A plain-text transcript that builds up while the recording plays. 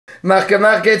Marc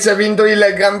Marquez ha vinto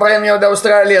il Gran Premio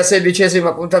d'Australia, 16°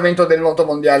 appuntamento del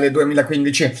Motomondiale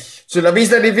 2015. Sulla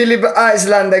pista di Phillip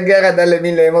Island, gara dalle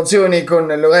mille emozioni, con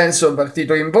Lorenzo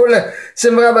partito in pole,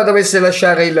 sembrava dovesse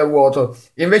lasciare il vuoto.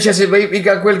 Invece si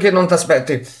verifica quel che non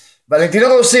t'aspetti. Valentino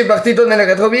Rossi, partito nelle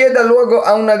retrovie, dà luogo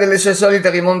a una delle sue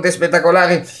solite rimonte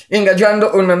spettacolari,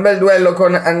 ingaggiando un bel duello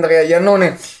con Andrea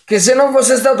Iannone, che se non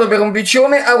fosse stato per un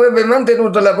piccione avrebbe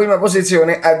mantenuto la prima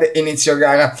posizione ad inizio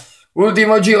gara.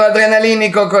 Ultimo giro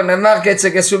adrenalinico con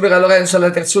Marquez che supera Lorenzo alla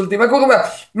terz'ultima curva,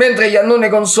 mentre Iannone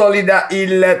consolida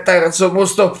il terzo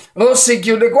posto. Rossi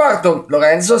chiude quarto,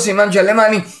 Lorenzo si mangia le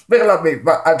mani per la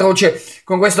beffa atroce.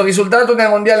 Con questo risultato nel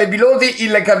mondiale piloti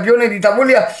il campione di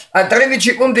Tavuglia ha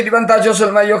 13 punti di vantaggio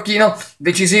sul maiorchino.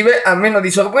 Decisive, a meno di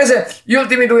sorprese, gli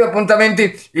ultimi due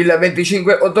appuntamenti, il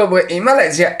 25 ottobre in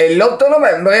Malesia e l'8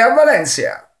 novembre a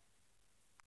Valencia.